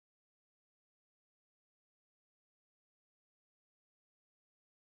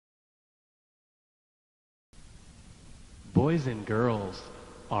Boys and girls,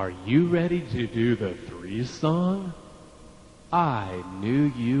 are you ready to do the three song? I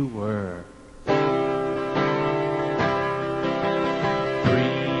knew you were. 3, 6,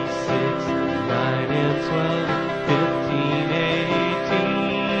 9, and 12, 15,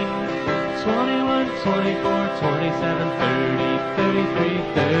 18, 21, 24, 27, 30, 33,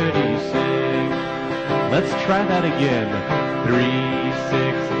 36. Let's try that again. 3,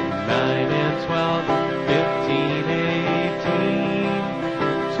 6, 9, and 12, 15,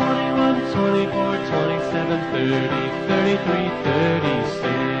 18, 21, 24, 27, 30, 33, 36.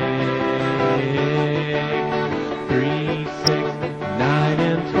 3, 6, 9,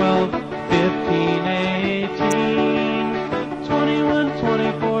 and 12, 15, 18, 21,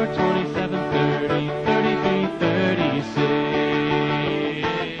 24, 27, 30, 33, 36.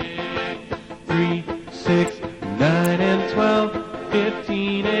 3, 6, 9, and 12,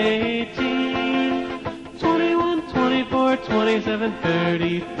 15, 18, 21, 24, 27,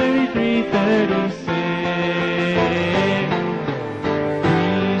 30, 33, 36.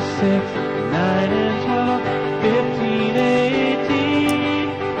 3, 6, 9, and 12, 15, 18,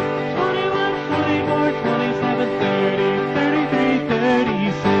 21, 24, 27, 30, 33,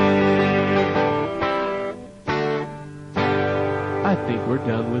 36. I think we're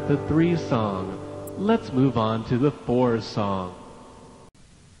done with the 3 song. Let's move on to the 4 song.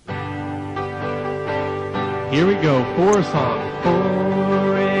 Here we go, 4 song.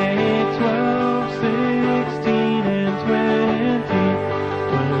 4, 8, 12, 16, and 20,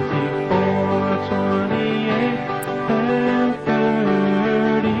 24, 28, and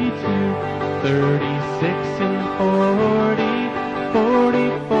 32, 36, and 40,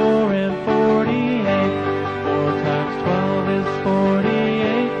 44, and 48. 4 times 12 is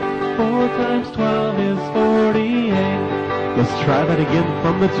 48. 4 times 12 is 48. Let's try that again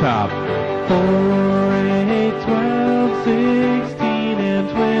from the top. 4, 8, 12, 16, and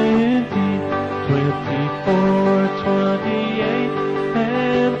 20, 24, 28,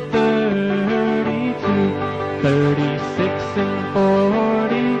 and 32, 36, and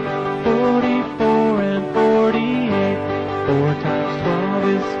 40, 44, and 48. 4 times 12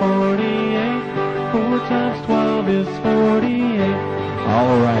 is 48. 4 times 12 is 48.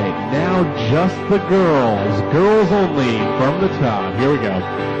 All right, now just the girls. Girls only from the top. Here we go.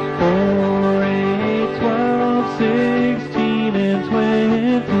 4, 8, 12, 16, and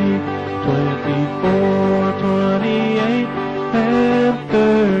 20, 24, 28, and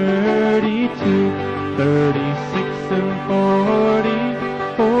 32, 36, and 40,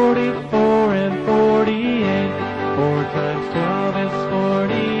 44, and 48. 4 times 12 is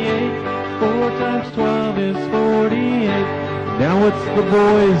 48. 4 times 12 is 48. Now it's the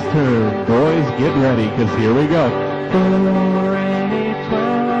boys' turn. Boys, get ready, because here we go. 4, 8,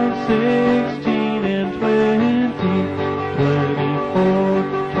 12, 16, and 20, 24,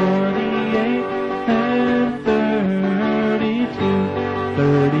 28, and 32,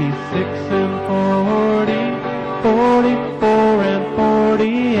 36, and 40, 44, and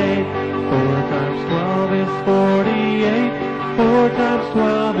 48. 4 times 12 is 48. 4 times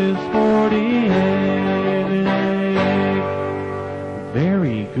 12 is 48.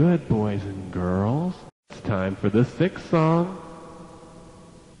 Very good, boys and girls. It's time for the 6th song.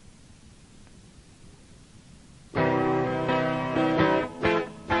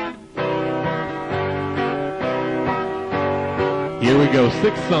 Here we go,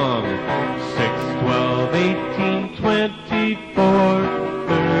 6th song. 6, 12, 18, 24,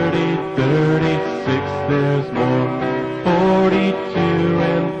 30, 36, there's more. 42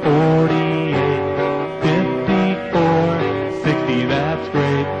 and 48, 54, 60, that's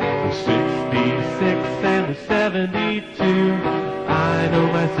great. 66 and 72, I know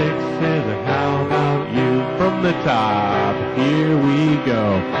my 6s, how about you? From the top, here we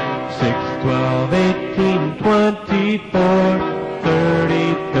go. 6, 12, 18, 24,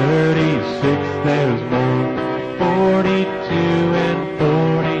 30, 36, there's more. 42 and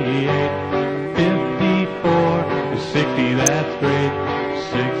 48, 54, 60, that's great.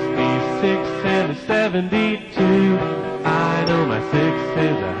 66 and 72, I know my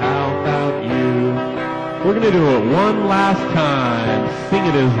 6s, how about you? We're going to do it one last time. Sing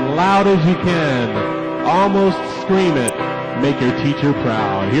it as loud as you can. Almost scream it. Make your teacher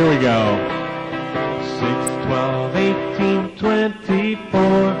proud. Here we go. 6, 12, 18,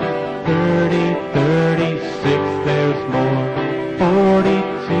 24, 30, 36, there's more.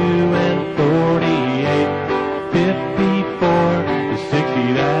 42 and 48, 54,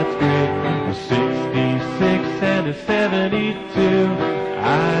 60, that's great. 66 and 72, I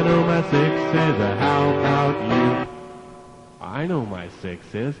know my 6s, how about you? I know my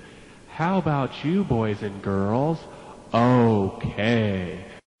 6s. How about you, boys and girls? Okay.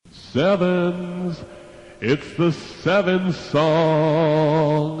 Sevens. It's the seven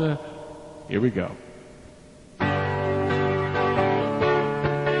song. Here we go.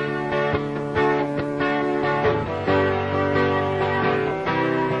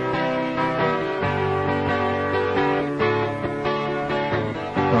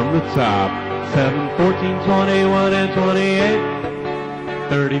 From the top, 7, 14, 21, and 28,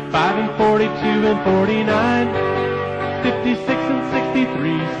 35 and 42 and 49, 56 and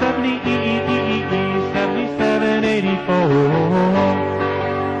 63, 70, 77, 84,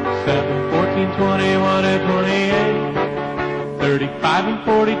 7, 14, 21, and 28, 35 and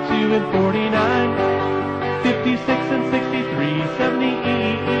 42 and 49, 56 and 63, 70,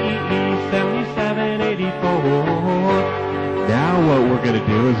 77, 84. Now what we're going to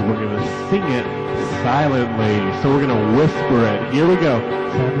do is we're going to sing it silently. So we're going to whisper it. Here we go.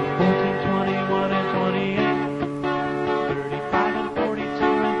 7, 14, 21, and 28. 35 and 42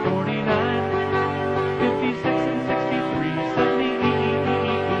 and 49. 56 and 63. 70,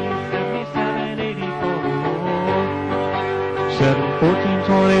 77, 84. 7, 14,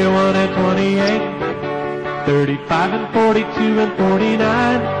 21, and 28. 35 and 42 and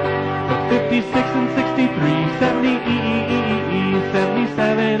 49. 56 and 63. 70,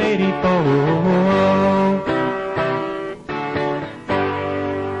 77, 84.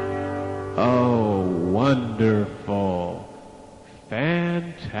 Oh, wonderful.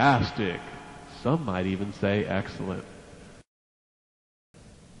 Fantastic. Some might even say excellent.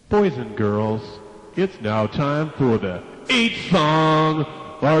 Boys and girls, it's now time for the 8th song.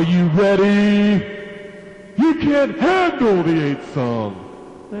 Are you ready? You can't handle the 8th song.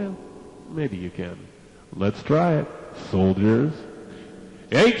 Well, maybe you can. Let's try it. Soldiers.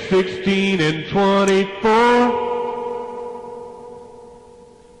 8, 16, and 24.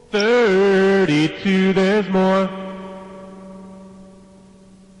 32, there's more.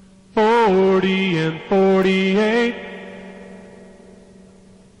 40 and 48.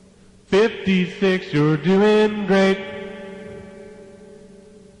 56, you're doing great.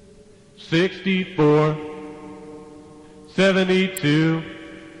 64. 72.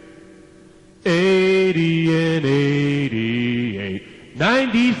 80 and 88.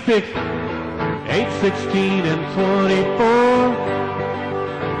 96, 8, 16, and 24.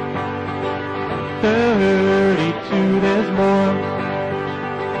 32, there's more.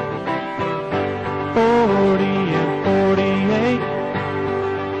 40 and 48.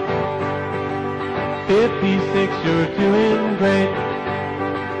 56, you're doing great.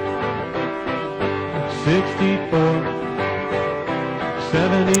 64,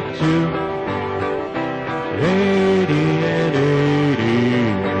 72. 80 and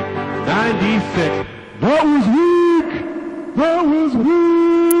 88. 96. That was weak! That was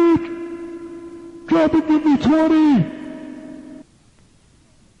weak! Drop it, give me 20!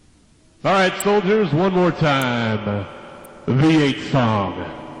 Alright, soldiers, one more time. The 8th song.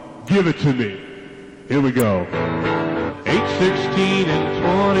 Give it to me. Here we go. 8, 16, and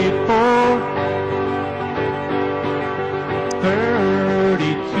 24.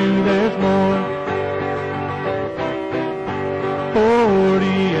 32, there's more. 40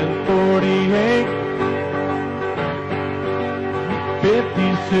 and 48.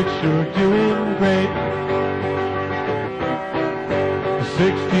 56, you're doing great.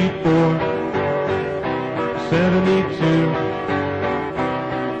 64, 72,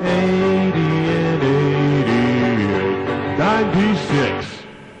 80 and 88. 96.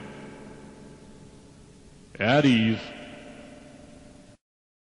 At ease.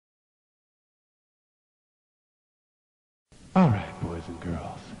 All right, boys and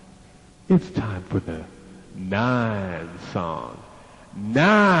girls, it's time for the 9 song.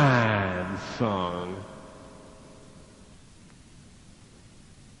 9 song.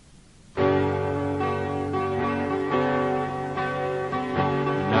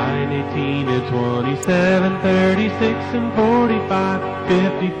 9, 18, and 27, 36, and 45,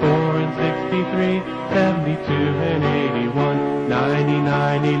 54, and 63, 72, and 81, 90,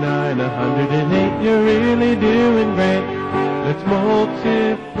 99, 108, you're really doing great. Let's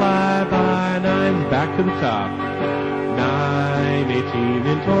multiply by 9, back to the top. 9, 18,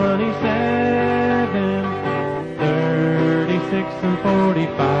 and 27, 36, and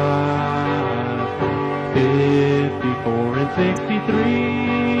 45, 54, and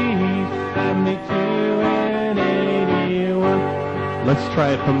 63, 72, and 81. Let's try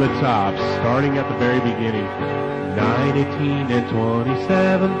it from the top, starting at the very beginning. 9, 18, and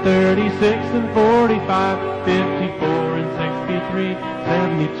 27, 36, and 45, 54, and 63,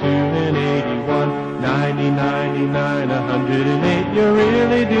 72, and 81, 90, 99, 108, you're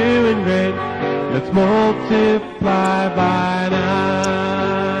really doing great. Let's multiply by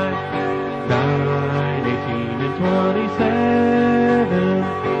 9. 9, 18, and 27,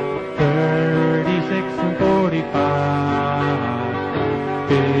 36 and 45,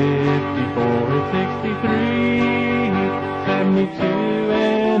 54 and 63, 72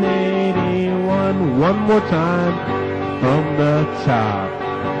 and 81. One more time from the top.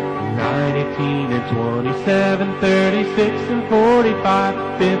 9, 18, and 27, 36 and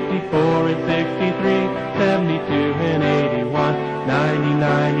 45, 54 and 63, 72 and 81, 90,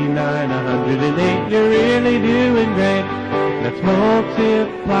 99, 108. You're really doing great. Let's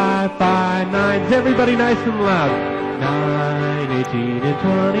multiply by 9s. Everybody nice and loud. 9, 18, and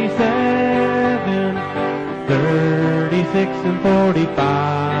 27, 36 and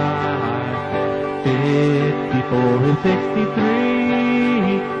 45, 54 and 63,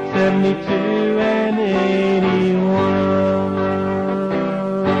 72 and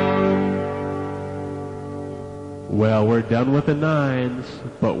 81. Well, we're done with the 9s,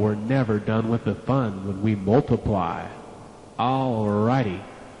 but we're never done with the fun when we multiply. Alrighty.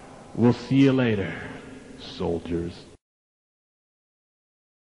 We'll see you later, soldiers.